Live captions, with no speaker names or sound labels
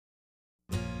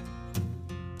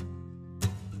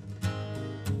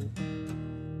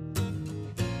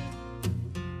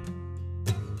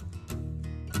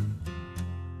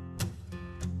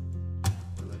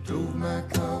my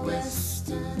car west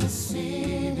of the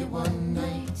city one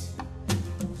night.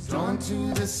 Was drawn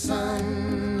to the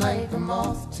sun like a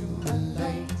moth to a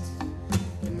light.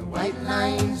 And the white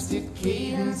lines did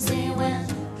cadence, they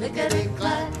went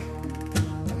clickety-clack.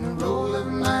 And the roll of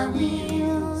my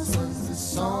wheels was the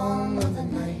song of the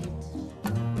night.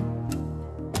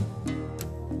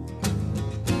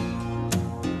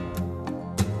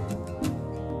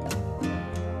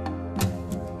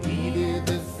 Needed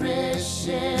the fresh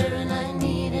air and I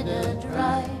needed a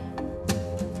drive.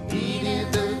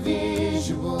 Needed the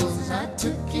visuals as I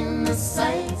took in the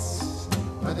sights.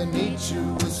 Mother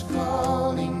Nature was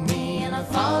calling me and I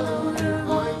followed her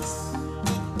voice.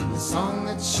 And the song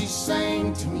that she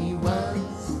sang to me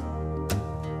was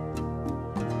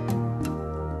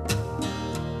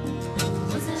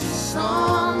this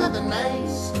song of the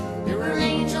night. There were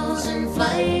angels in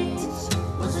flight.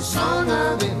 Was a song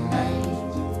of the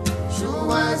night. Sure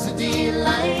was a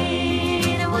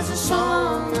delight. It was a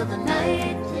song of the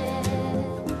night, yeah.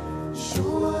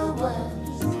 Sure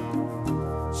was,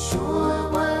 sure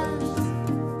was,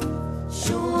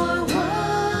 sure was.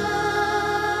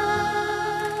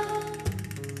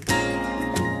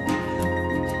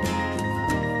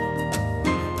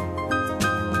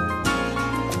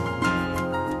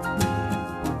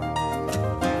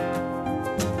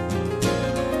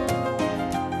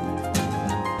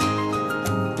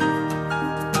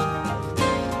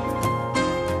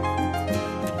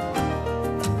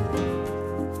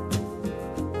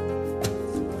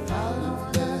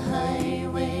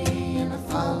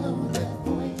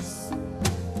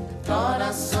 Thought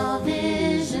I saw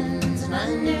visions and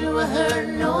I knew I heard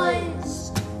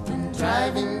noise when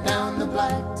driving down the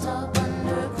blacktop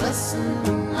under a crescent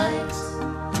moonlight.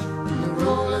 And the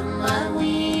roll of my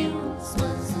wheels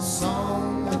was the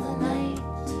song of the night.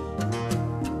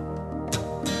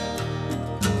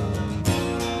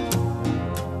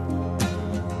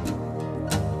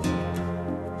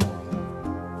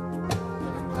 And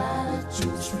I'm glad I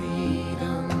chose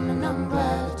freedom and I'm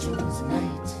glad I chose night.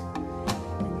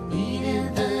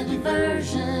 Needed the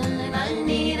diversion and I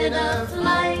needed a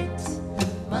flight.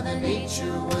 Mother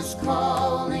Nature was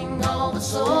calling all the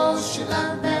souls she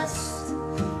loved best.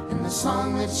 And the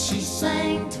song that she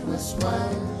sang to us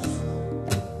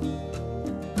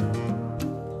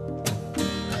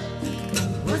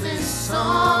was this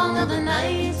song of the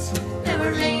night. There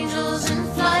were